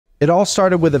It all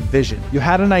started with a vision. You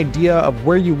had an idea of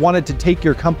where you wanted to take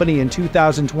your company in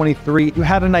 2023. You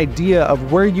had an idea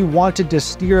of where you wanted to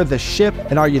steer the ship.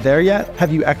 And are you there yet?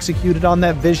 Have you executed on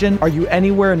that vision? Are you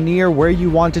anywhere near where you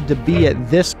wanted to be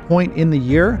at this point in the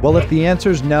year? Well, if the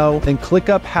answer is no, then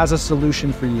ClickUp has a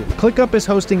solution for you. ClickUp is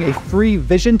hosting a free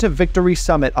Vision to Victory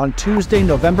Summit on Tuesday,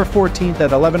 November 14th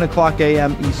at 11 o'clock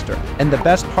a.m. Eastern. And the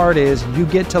best part is you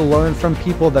get to learn from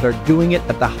people that are doing it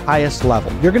at the highest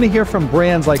level. You're going to hear from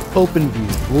brands like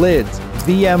OpenView, Lids,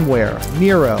 VMware,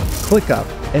 Miro, ClickUp,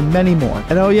 and many more.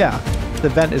 And oh yeah, the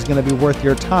event is going to be worth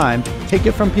your time. Take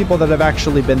it from people that have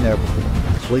actually been there before.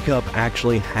 ClickUp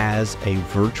actually has a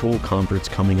virtual conference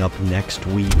coming up next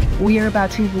week. We are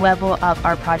about to level up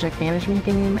our project management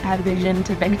game at Vision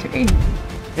to Victory.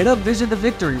 Hit up Vision to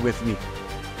Victory with me.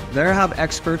 There have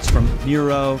experts from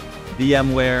Miro,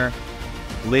 VMware,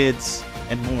 Lids,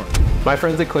 and more. My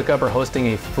friends at ClickUp are hosting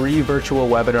a free virtual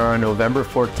webinar on November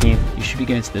 14th. You should be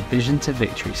going to the Vision to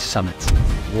Victory Summit.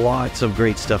 Lots of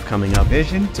great stuff coming up.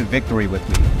 Vision to Victory with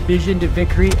me. Vision to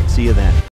Victory. See you then.